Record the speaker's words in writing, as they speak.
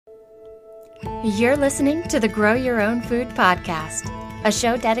You're listening to the Grow Your Own Food podcast, a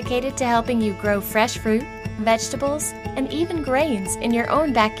show dedicated to helping you grow fresh fruit, vegetables, and even grains in your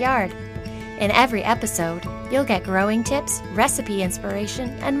own backyard. In every episode, you'll get growing tips, recipe inspiration,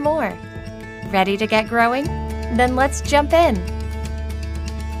 and more. Ready to get growing? Then let's jump in.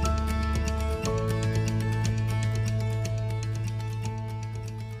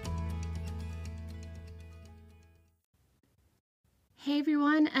 Hey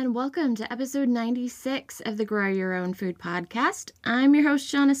everyone, and welcome to episode 96 of the Grow Your Own Food podcast. I'm your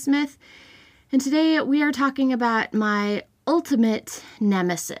host, Shauna Smith, and today we are talking about my ultimate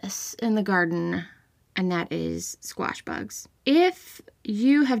nemesis in the garden, and that is squash bugs. If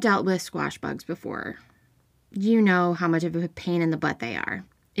you have dealt with squash bugs before, you know how much of a pain in the butt they are.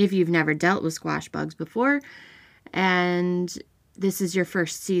 If you've never dealt with squash bugs before, and this is your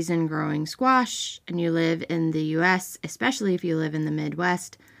first season growing squash and you live in the US, especially if you live in the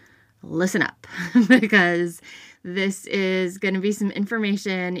Midwest, listen up because this is going to be some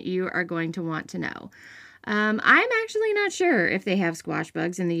information you are going to want to know. I'm actually not sure if they have squash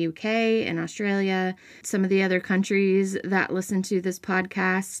bugs in the UK and Australia, some of the other countries that listen to this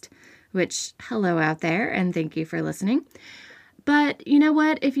podcast, which hello out there and thank you for listening. But you know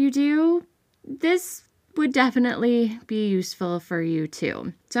what? If you do, this would definitely be useful for you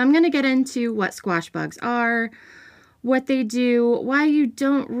too. So I'm going to get into what squash bugs are, what they do, why you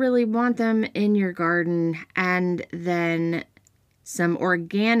don't really want them in your garden, and then some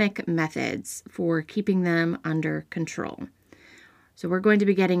organic methods for keeping them under control. So we're going to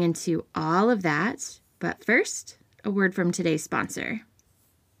be getting into all of that, but first, a word from today's sponsor.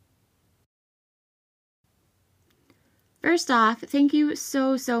 First off, thank you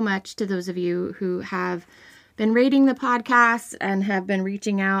so much to those of you who have been rating the podcast and have been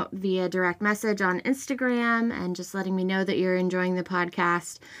reaching out via direct message on Instagram and just letting me know that you're enjoying the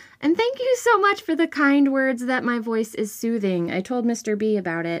podcast. And thank you so much for the kind words that my voice is soothing. I told Mr. B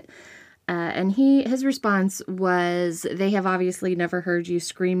about it, and his response was, they have obviously never heard you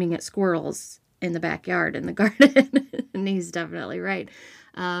screaming at squirrels in the backyard in the garden. And he's definitely right.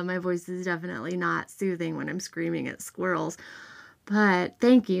 My voice is definitely not soothing when I'm screaming at squirrels. But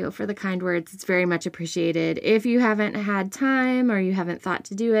thank you for the kind words. It's very much appreciated. If you haven't had time or you haven't thought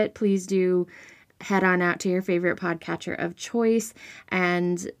to do it, please do head on out to your favorite podcatcher of choice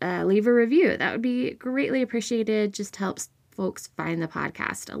and leave a review. That would be greatly appreciated. Just helps folks find the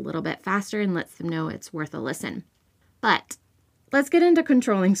podcast a little bit faster and lets them know it's worth a listen. But let's get into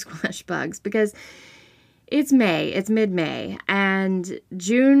controlling squash bugs because it's mid-May, and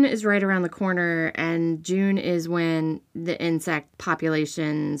June is right around the corner, and June is when the insect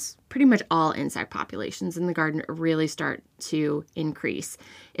populations, pretty much all insect populations in the garden really start to increase,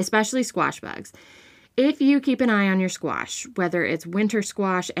 especially squash bugs. If you keep an eye on your squash, whether it's winter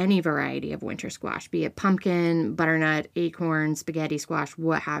squash, any variety of winter squash, be it pumpkin, butternut, acorn, spaghetti squash,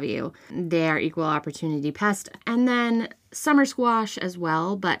 what have you, they are equal opportunity pests. And then summer squash as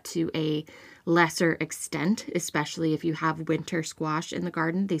well, but to a lesser extent, especially if you have winter squash in the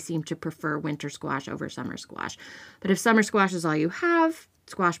garden. They seem to prefer winter squash over summer squash. But if summer squash is all you have,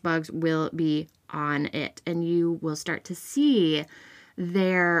 squash bugs will be on it, and you will start to see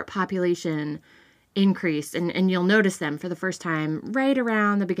their population increase, and you'll notice them for the first time right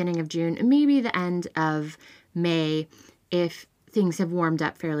around the beginning of June, maybe the end of May, if things have warmed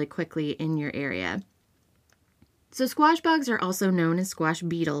up fairly quickly in your area. So squash bugs are also known as squash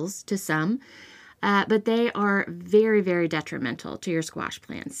beetles to some, but they are very detrimental to your squash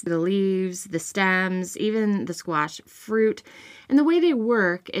plants. The leaves, the stems, even the squash fruit. And the way they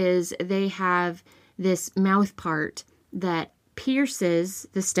work is they have this mouth part that pierces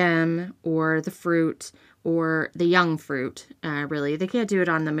the stem or the fruit or the young fruit, really. They can't do it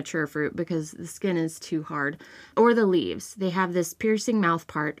on the mature fruit because the skin is too hard. Or the leaves. They have this piercing mouth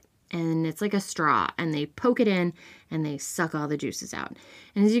part, and it's like a straw, and they poke it in, and they suck all the juices out.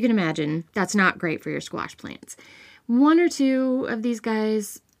 And as you can imagine, that's not great for your squash plants. One or two of these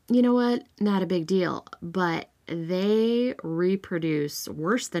guys, you know what? Not a big deal, but they reproduce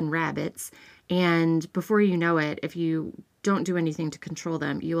worse than rabbits, and before you know it, if you don't do anything to control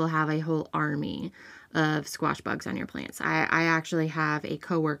them, you will have a whole army of squash bugs on your plants. I actually have a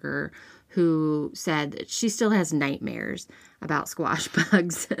coworker who said that she still has nightmares about squash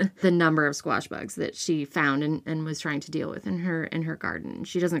bugs, the number of squash bugs that she found and was trying to deal with in her garden.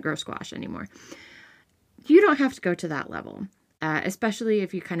 She doesn't grow squash anymore. You don't have to go to that level, especially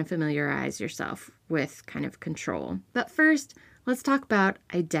if you kind of familiarize yourself with kind of control. But first, let's talk about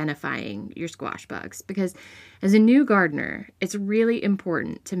identifying your squash bugs, because as a new gardener, it's really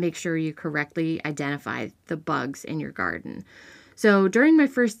important to make sure you correctly identify the bugs in your garden. So during my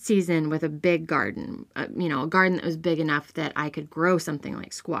first season with a big garden, a garden that was big enough that I could grow something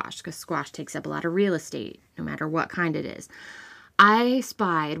like squash, because squash takes up a lot of real estate, no matter what kind it is, I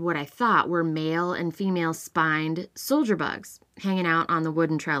spied what I thought were male and female spined soldier bugs hanging out on the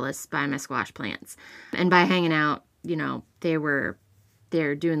wooden trellis by my squash plants. And by hanging out,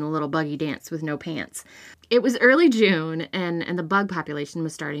 they're doing the little buggy dance with no pants. It was early June, and the bug population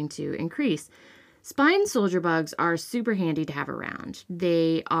was starting to increase. Spined soldier bugs are super handy to have around.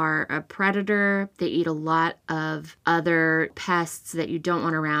 They are a predator. They eat a lot of other pests that you don't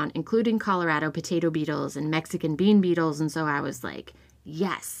want around, including Colorado potato beetles and Mexican bean beetles. And so I was like,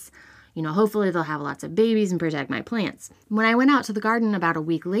 yes, hopefully they'll have lots of babies and protect my plants. When I went out to the garden about a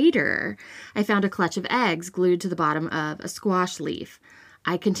week later, I found a clutch of eggs glued to the bottom of a squash leaf.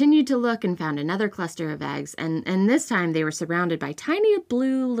 I continued to look and found another cluster of eggs, and this time they were surrounded by tiny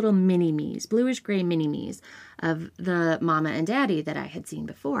blue little mini-me's, bluish-gray mini-me's of the mama and daddy that I had seen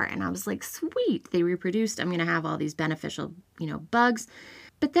before. And I was like, sweet, they reproduced. I'm going to have all these beneficial, bugs.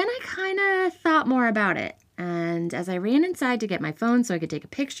 But then I kind of thought more about it. And as I ran inside to get my phone so I could take a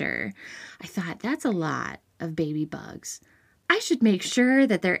picture, I thought, that's a lot of baby bugs. I should make sure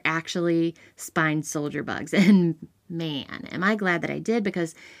that they're actually spined soldier bugs. And man, am I glad that I did,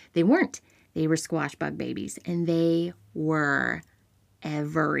 because they weren't. They were squash bug babies, and they were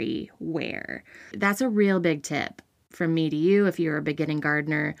everywhere. That's a real big tip from me to you. If you're a beginning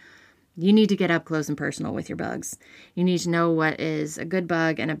gardener, you need to get up close and personal with your bugs. You need to know what is a good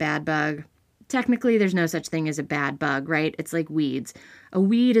bug and a bad bug. Technically, there's no such thing as a bad bug, right? It's like weeds. A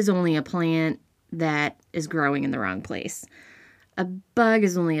weed is only a plant that is growing in the wrong place. A bug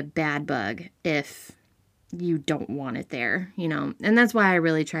is only a bad bug if you don't want it there, and that's why I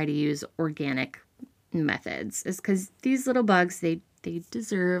really try to use organic methods, is because these little bugs, they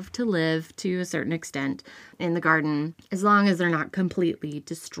deserve to live to a certain extent in the garden, as long as they're not completely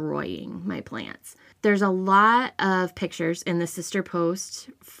destroying my plants. There's a lot of pictures in the sister post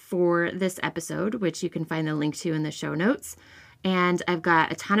for this episode, which you can find the link to in the show notes. And I've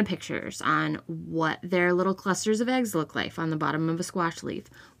got a ton of pictures on what their little clusters of eggs look like on the bottom of a squash leaf,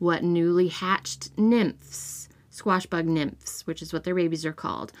 what newly hatched nymphs, squash bug nymphs, which is what their babies are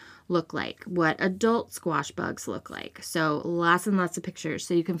called, look like, what adult squash bugs look like. So lots and lots of pictures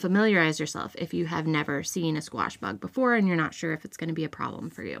so you can familiarize yourself if you have never seen a squash bug before and you're not sure if it's going to be a problem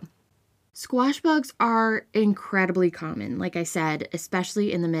for you. Squash bugs are incredibly common, like I said,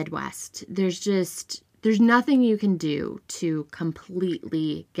 especially in the Midwest. There's nothing you can do to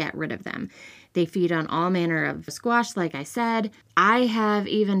completely get rid of them. They feed on all manner of squash, like I said. I have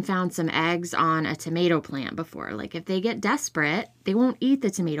even found some eggs on a tomato plant before. Like if they get desperate, they won't eat the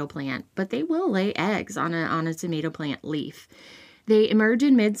tomato plant, but they will lay eggs on a tomato plant leaf. They emerge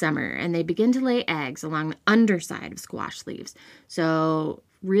in midsummer and they begin to lay eggs along the underside of squash leaves. So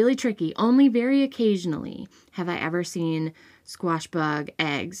really tricky. Only very occasionally have I ever seen squash bug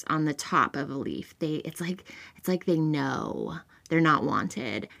eggs on the top of a leaf. It's like they know they're not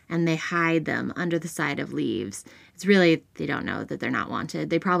wanted and they hide them under the side of leaves. It's really, they don't know that they're not wanted.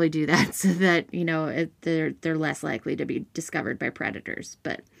 They probably do that so that, they're less likely to be discovered by predators.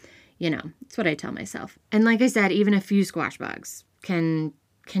 But, it's what I tell myself. And like I said, even a few squash bugs can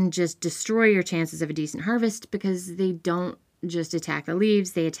just destroy your chances of a decent harvest, because they don't just attack the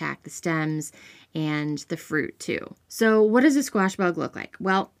leaves, they attack the stems and the fruit too. So what does a squash bug look like?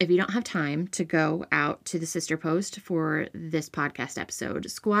 Well, if you don't have time to go out to the sister post for this podcast episode,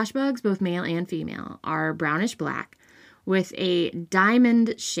 squash bugs, both male and female, are brownish black with a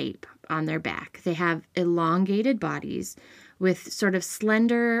diamond shape on their back. They have elongated bodies with sort of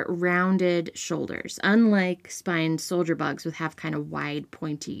slender, rounded shoulders, unlike spined soldier bugs, which have kind of wide,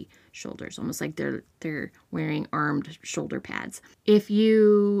 pointy shoulders, almost like they're wearing armed shoulder pads. If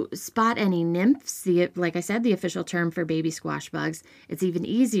you spot any nymphs, like I said, the official term for baby squash bugs, it's even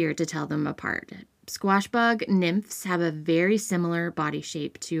easier to tell them apart. Squash bug nymphs have a very similar body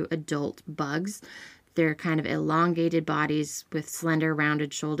shape to adult bugs. They're kind of elongated bodies with slender,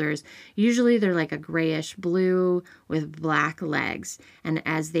 rounded shoulders. Usually they're like a grayish blue with black legs. And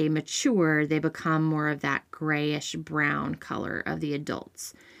as they mature, they become more of that grayish brown color of the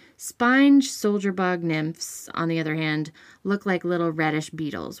adults. Spined soldier bug nymphs, on the other hand, look like little reddish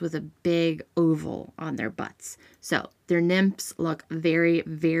beetles with a big oval on their butts. So their nymphs look very,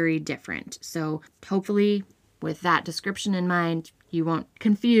 very different. So hopefully, with that description in mind, you won't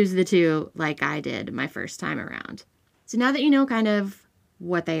confuse the two like I did my first time around. So now that you know kind of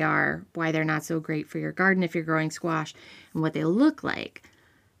what they are, why they're not so great for your garden if you're growing squash, and what they look like,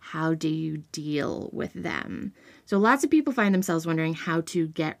 how do you deal with them? So lots of people find themselves wondering how to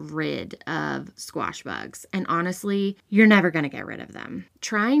get rid of squash bugs. And honestly, you're never going to get rid of them.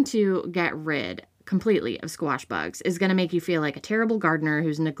 Trying to get rid completely of squash bugs is going to make you feel like a terrible gardener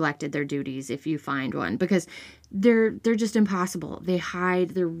who's neglected their duties if you find one, because they're just impossible. They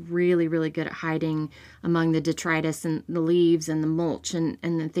hide. They're really, really good at hiding among the detritus and the leaves and the mulch and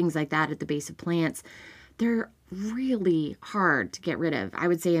the things like that at the base of plants. They're really hard to get rid of. I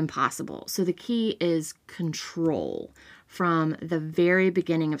would say impossible. So the key is control. From the very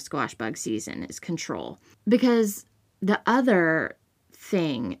beginning of squash bug season is control. Because the other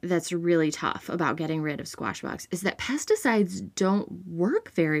thing that's really tough about getting rid of squash bugs is that pesticides don't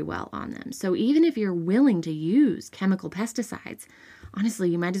work very well on them. So even if you're willing to use chemical pesticides, honestly,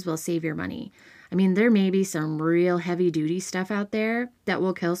 you might as well save your money. I mean, there may be some real heavy duty stuff out there that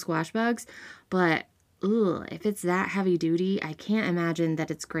will kill squash bugs, but if it's that heavy duty, I can't imagine that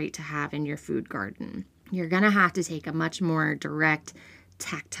it's great to have in your food garden. You're going to have to take a much more direct,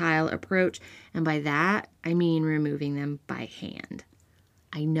 tactile approach. And by that, I mean removing them by hand.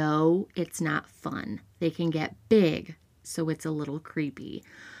 I know it's not fun. They can get big, so it's a little creepy.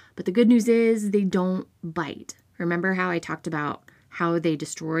 But the good news is they don't bite. Remember how I talked about how they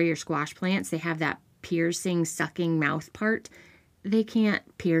destroy your squash plants? They have that piercing, sucking mouth part. They can't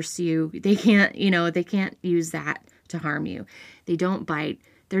pierce you. They can't use that to harm you. They don't bite.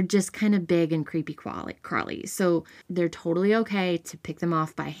 They're just kind of big and creepy crawly. So they're totally okay to pick them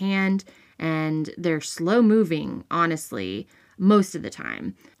off by hand, and they're slow moving, honestly, most of the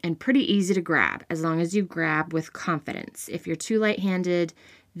time, and pretty easy to grab as long as you grab with confidence. If you're too light-handed,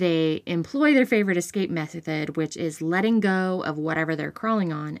 they employ their favorite escape method, which is letting go of whatever they're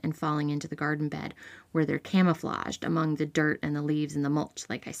crawling on and falling into the garden bed, where they're camouflaged among the dirt and the leaves and the mulch,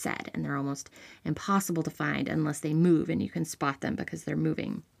 like I said, and they're almost impossible to find unless they move and you can spot them because they're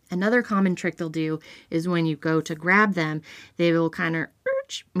moving. Another common trick they'll do is when you go to grab them, they will kind of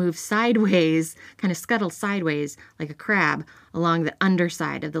move sideways, kind of scuttle sideways like a crab along the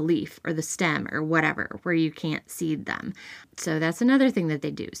underside of the leaf or the stem or whatever, where you can't see them. So that's another thing that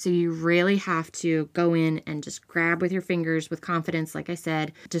they do. So you really have to go in and just grab with your fingers with confidence, like I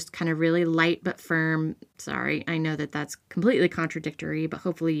said, just kind of really light but firm. Sorry, I know that that's completely contradictory, but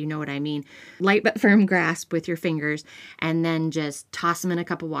hopefully you know what I mean. Light but firm grasp with your fingers, and then just toss them in a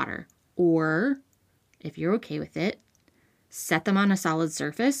cup of water. Or, if you're okay with it, set them on a solid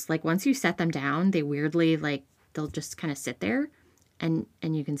surface. Like once you set them down, they weirdly, they'll just kind of sit there and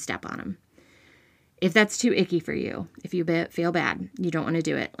you can step on them. If that's too icky for you, if you feel bad, you don't want to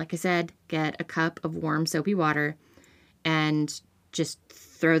do it. Like I said, get a cup of warm soapy water and just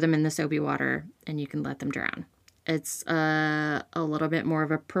throw them in the soapy water and you can let them drown. It's a little bit more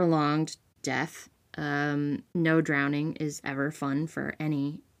of a prolonged death. No drowning is ever fun for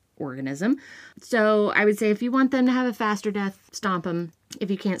any organism. So I would say if you want them to have a faster death, stomp them. If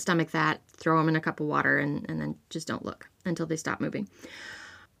you can't stomach that, throw them in a cup of water and then just don't look until they stop moving.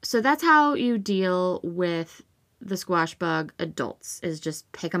 So that's how you deal with the squash bug adults, is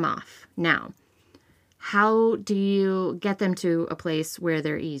just pick them off. Now, how do you get them to a place where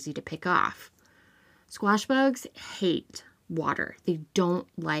they're easy to pick off? Squash bugs hate water. They don't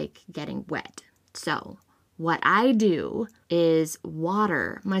like getting wet. So what I do is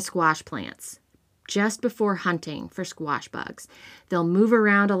water my squash plants just before hunting for squash bugs. They'll move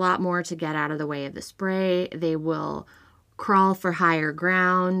around a lot more to get out of the way of the spray. They will crawl for higher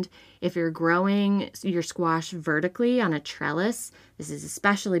ground. If you're growing your squash vertically on a trellis, this is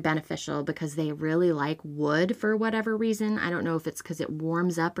especially beneficial because they really like wood for whatever reason. I don't know if it's because it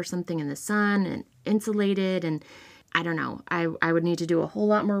warms up or something in the sun and insulated, and I don't know. I would need to do a whole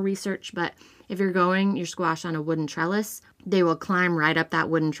lot more research, but if you're growing your squash on a wooden trellis, they will climb right up that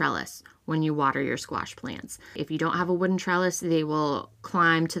wooden trellis when you water your squash plants. If you don't have a wooden trellis, they will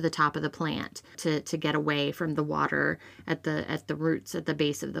climb to the top of the plant to get away from the water at the roots at the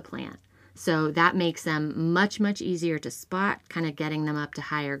base of the plant. So that makes them much, much easier to spot, kind of getting them up to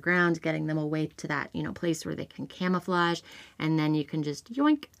higher ground, getting them away to that, place where they can camouflage, and then you can just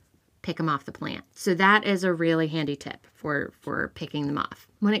yoink, pick them off the plant. So that is a really handy tip for picking them off.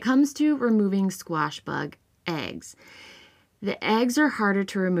 When it comes to removing squash bug eggs, the eggs are harder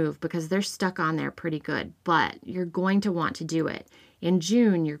to remove because they're stuck on there pretty good, but you're going to want to do it. In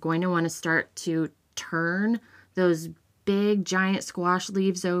June, you're going to want to start to turn those big giant squash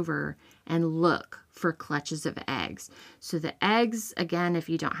leaves over and look for clutches of eggs. So the eggs, again, if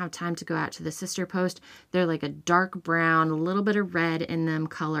you don't have time to go out to the sister post, they're like a dark brown, a little bit of red in them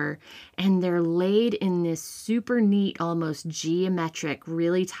color, and they're laid in this super neat, almost geometric,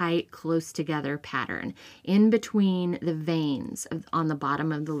 really tight, close together pattern in between the veins on the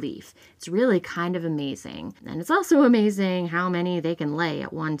bottom of the leaf. It's really kind of amazing. And it's also amazing how many they can lay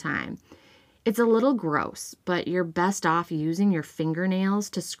at one time. It's a little gross, but you're best off using your fingernails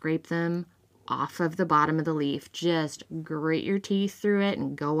to scrape them off of the bottom of the leaf. Just grate your teeth through it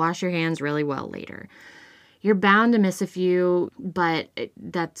and go wash your hands really well later. You're bound to miss a few, but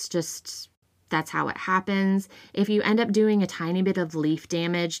that's how it happens. If you end up doing a tiny bit of leaf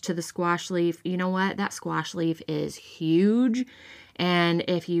damage to the squash leaf, you know what? That squash leaf is huge. And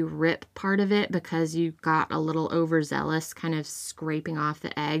if you rip part of it because you got a little overzealous kind of scraping off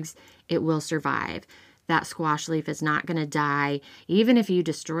the eggs, it will survive. That squash leaf is not going to die, even if you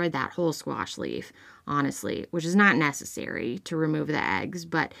destroyed that whole squash leaf, honestly, which is not necessary to remove the eggs.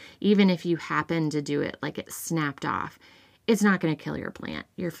 But even if you happen to do it like it snapped off, it's not going to kill your plant.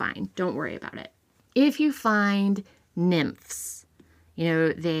 You're fine. Don't worry about it. If you find nymphs,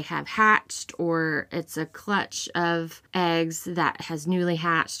 they have hatched, or it's a clutch of eggs that has newly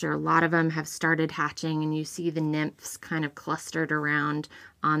hatched, or a lot of them have started hatching, and you see the nymphs kind of clustered around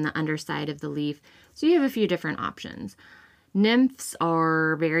on the underside of the leaf. So you have a few different options. Nymphs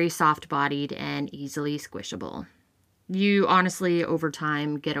are very soft-bodied and easily squishable. You honestly, over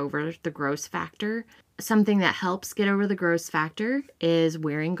time, get over the gross factor. Something that helps get over the gross factor is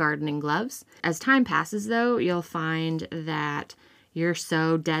wearing gardening gloves. As time passes, though, you'll find that you're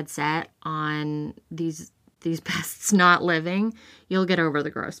so dead set on these pests not living, you'll get over the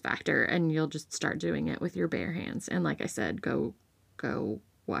gross factor and you'll just start doing it with your bare hands. And like I said, go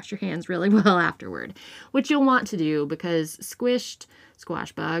wash your hands really well afterward, which you'll want to do because squished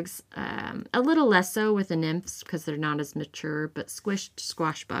squash bugs, a little less so with the nymphs because they're not as mature, but squished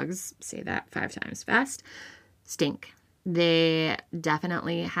squash bugs, say that 5 times fast, stink. They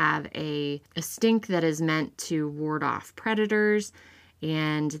definitely have a stink that is meant to ward off predators,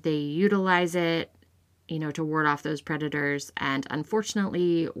 and they utilize it, to ward off those predators. And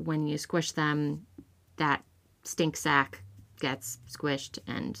unfortunately, when you squish them, that stink sac gets squished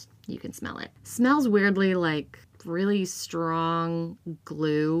and you can smell it. Smells weirdly like really strong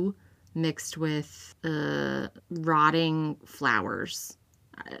glue mixed with rotting flowers.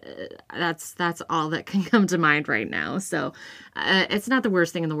 That's all that can come to mind right now. So it's not the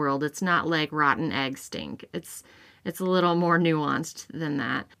worst thing in the world. It's not like rotten egg stink. It's a little more nuanced than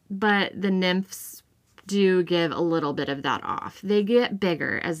that. But the nymphs do give a little bit of that off. They get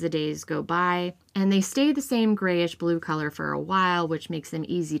bigger as the days go by, and they stay the same grayish blue color for a while, which makes them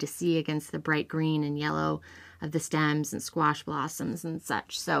easy to see against the bright green and yellow of the stems and squash blossoms and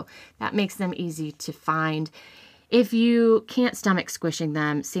such. So that makes them easy to find. If you can't stomach squishing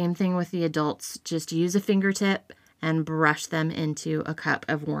them, same thing with the adults. Just use a fingertip and brush them into a cup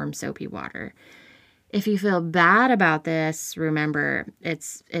of warm soapy water. If you feel bad about this, remember,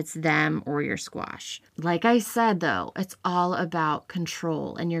 it's them or your squash. Like I said, though, it's all about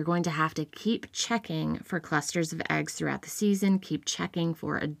control, and you're going to have to keep checking for clusters of eggs throughout the season, keep checking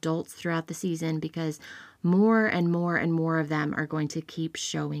for adults throughout the season, because more and more and more of them are going to keep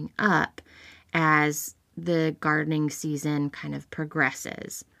showing up as the gardening season kind of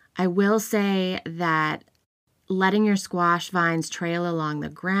progresses. I will say that letting your squash vines trail along the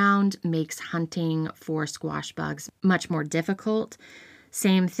ground makes hunting for squash bugs much more difficult.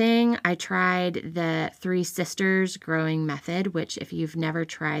 Same thing, I tried the Three Sisters growing method, which if you've never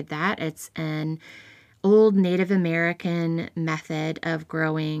tried that, it's an old Native American method of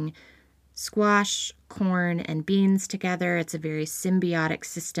growing squash, corn, and beans together. It's a very symbiotic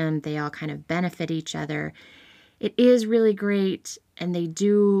system. They all kind of benefit each other. It is really great, and they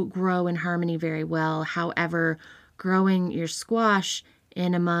do grow in harmony very well. However, growing your squash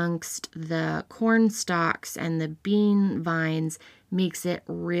in amongst the corn stalks and the bean vines makes it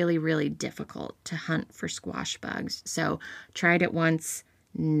really, really difficult to hunt for squash bugs. So tried it once,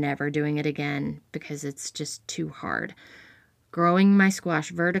 never doing it again because it's just too hard. Growing my squash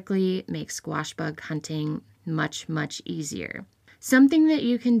vertically makes squash bug hunting much, much easier. Something that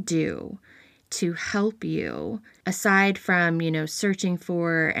you can do to help you, aside from, searching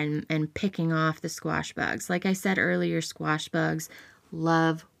for and picking off the squash bugs. Like I said earlier, squash bugs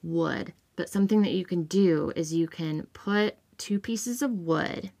love wood. But something that you can do is you can put 2 pieces of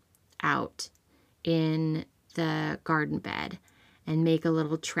wood out in the garden bed and make a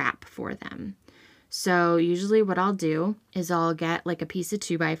little trap for them. So usually what I'll do is I'll get like a piece of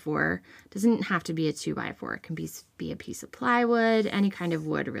 2x4. Doesn't have to be a 2x4. It can be a piece of plywood, any kind of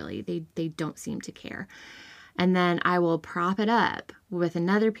wood really. They don't seem to care. And then I will prop it up with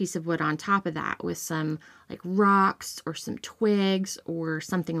another piece of wood on top of that with some like rocks or some twigs or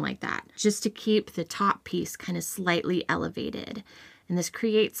something like that, just to keep the top piece kind of slightly elevated. And this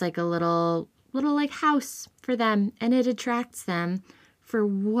creates like a little like house for them, and it attracts them for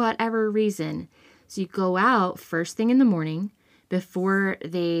whatever reason. So you go out first thing in the morning before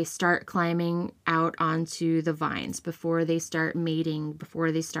they start climbing out onto the vines, before they start mating, before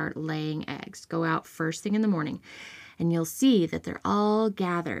they start laying eggs. Go out first thing in the morning, and you'll see that they're all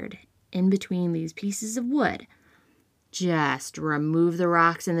gathered in between these pieces of wood. Just remove the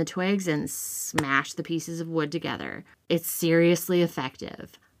rocks and the twigs and smash the pieces of wood together. It's seriously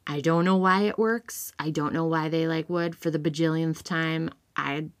effective. I don't know why it works. I don't know why they like wood for the bajillionth time.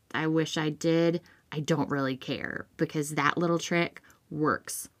 I wish I did. I don't really care, because that little trick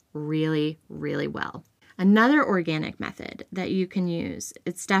works really, really well. Another organic method that you can use,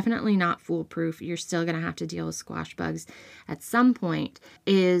 it's definitely not foolproof. You're still going to have to deal with squash bugs at some point,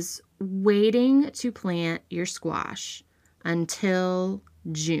 is waiting to plant your squash until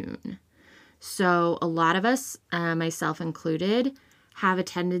June. So a lot of us, myself included, have a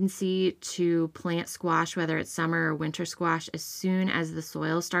tendency to plant squash, whether it's summer or winter squash, as soon as the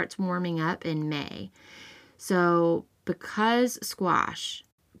soil starts warming up in May. So because squash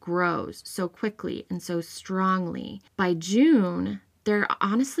grows so quickly and so strongly, by June, they're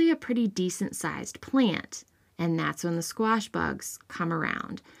honestly a pretty decent sized plant. And that's when the squash bugs come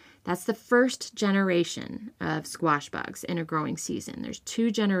around. That's the first generation of squash bugs in a growing season. There's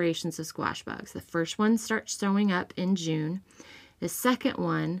 2 generations of squash bugs. The first one starts showing up in June. The second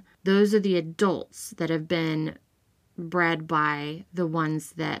one, those are the adults that have been bred by the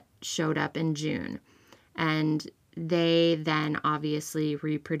ones that showed up in June. And they then obviously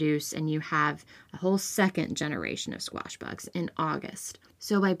reproduce, and you have a whole second generation of squash bugs in August.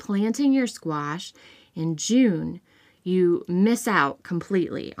 So by planting your squash in June, you miss out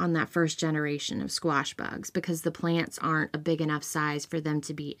completely on that first generation of squash bugs, because the plants aren't a big enough size for them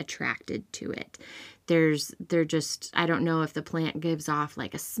to be attracted to it. They're just, I don't know if the plant gives off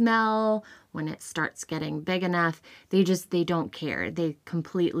like a smell when it starts getting big enough. They don't care. They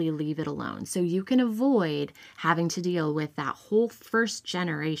completely leave it alone. So you can avoid having to deal with that whole first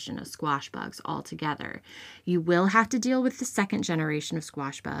generation of squash bugs altogether. You will have to deal with the second generation of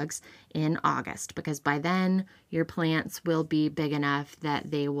squash bugs in August, because by then your plants will be big enough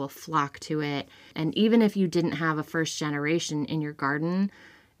that they will flock to it. And even if you didn't have a first generation in your garden,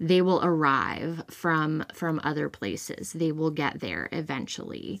 they will arrive from other places. They will get there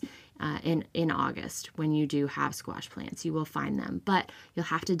eventually in August. When you do have squash plants, you will find them, but you'll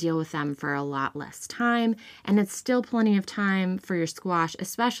have to deal with them for a lot less time. And it's still plenty of time for your squash,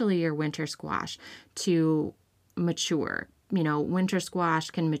 especially your winter squash, to mature. You know, winter squash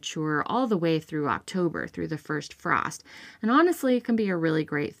can mature all the way through October, through the first frost. And honestly, it can be a really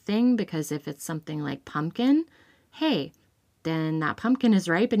great thing, because if it's something like pumpkin, hey, then that pumpkin is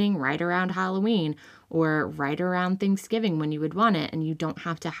ripening right around Halloween or right around Thanksgiving when you would want it, and you don't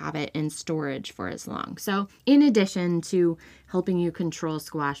have to have it in storage for as long. So in addition to helping you control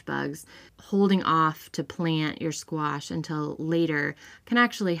squash bugs, holding off to plant your squash until later can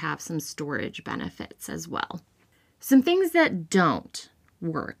actually have some storage benefits as well. Some things that don't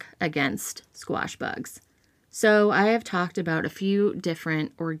work against squash bugs. So I have talked about a few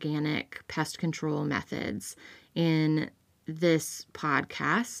different organic pest control methods in this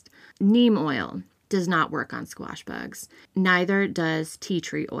podcast. Neem oil does not work on squash bugs. Neither does tea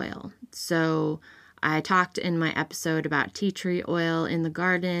tree oil. So I talked in my episode about tea tree oil in the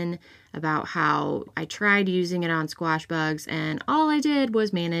garden, about how I tried using it on squash bugs, and all I did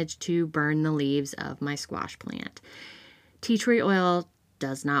was manage to burn the leaves of my squash plant. Tea tree oil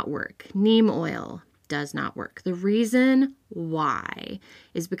does not work. Neem oil does not work. The reason why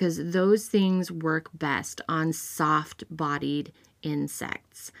is because those things work best on soft-bodied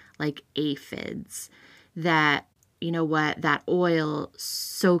insects like aphids, that, you know what, that oil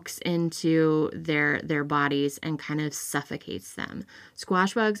soaks into their bodies and kind of suffocates them.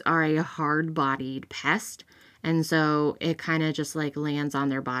 Squash bugs are a hard-bodied pest, and so it kind of just like lands on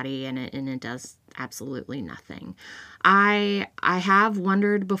their body and it does absolutely nothing. I have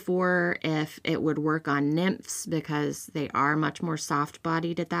wondered before if it would work on nymphs, because they are much more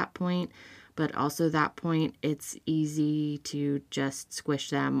soft-bodied at that point, but also that point it's easy to just squish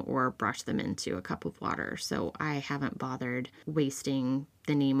them or brush them into a cup of water. So I haven't bothered wasting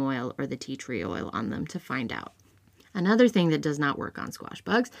the neem oil or the tea tree oil on them to find out. Another thing that does not work on squash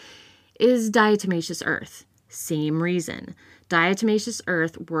bugs is diatomaceous earth. Same reason. Diatomaceous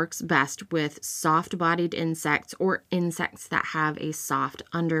earth works best with soft-bodied insects or insects that have a soft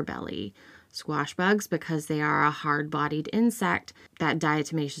underbelly. Squash bugs, because they are a hard-bodied insect, that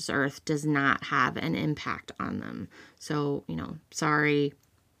diatomaceous earth does not have an impact on them. So, sorry,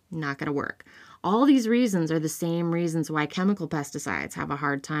 not going to work. All these reasons are the same reasons why chemical pesticides have a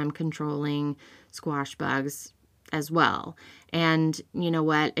hard time controlling squash bugs as well. And you know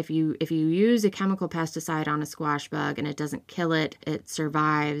what? If you use a chemical pesticide on a squash bug and it doesn't kill it, it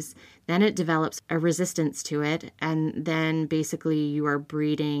survives, then it develops a resistance to it, and then basically you are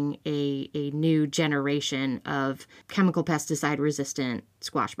breeding a new generation of chemical pesticide resistant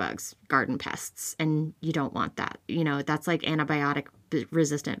squash bugs, garden pests, and you don't want that. That's like antibiotic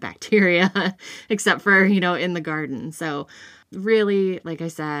resistant bacteria, except for, in the garden. So really, like I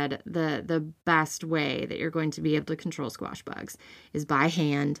said, the best way that you're going to be able to control squash bugs is by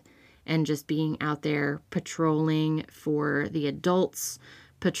hand and just being out there patrolling for the adults,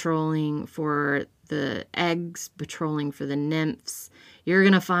 patrolling for the eggs, patrolling for the nymphs. You're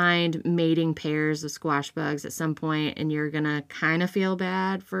going to find mating pairs of squash bugs at some point, and you're going to kind of feel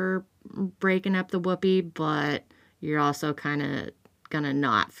bad for breaking up the whoopee, but you're also kind of going to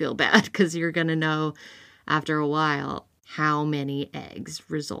not feel bad because you're going to know after a while how many eggs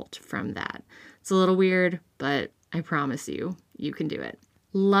result from that. It's a little weird, but I promise you can do it.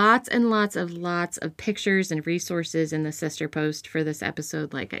 Lots and lots of pictures and resources in the sister post for this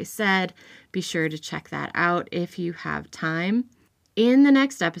episode, like I said. Be sure to check that out if you have time. In the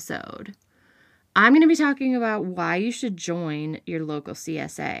next episode, I'm going to be talking about why you should join your local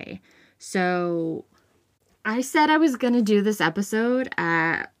CSA. So I said I was going to do this episode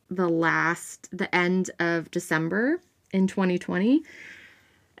at the end of December in 2020.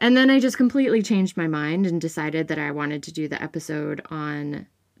 And then I just completely changed my mind and decided that I wanted to do the episode on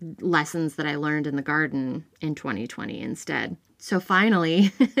lessons that I learned in the garden in 2020 instead. So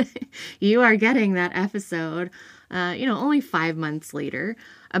finally, you are getting that episode, only 5 months later,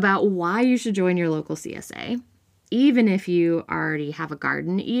 about why you should join your local CSA. Even if you already have a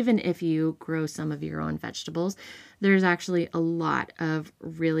garden, even if you grow some of your own vegetables, there's actually a lot of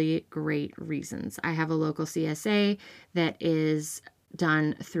really great reasons. I have a local CSA that is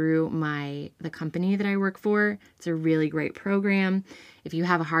done through the company that I work for. It's a really great program. If you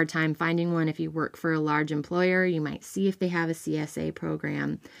have a hard time finding one, if you work for a large employer, you might see if they have a CSA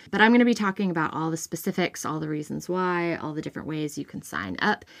program. But I'm going to be talking about all the specifics, all the reasons why, all the different ways you can sign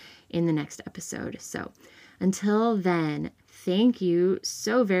up in the next episode. So until then, thank you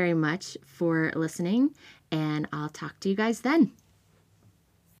so very much for listening, and I'll talk to you guys then.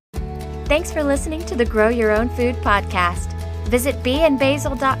 Thanks for listening to the Grow Your Own Food podcast. Visit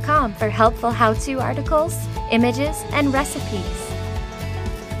beeandbasil.com for helpful how-to articles, images, and recipes.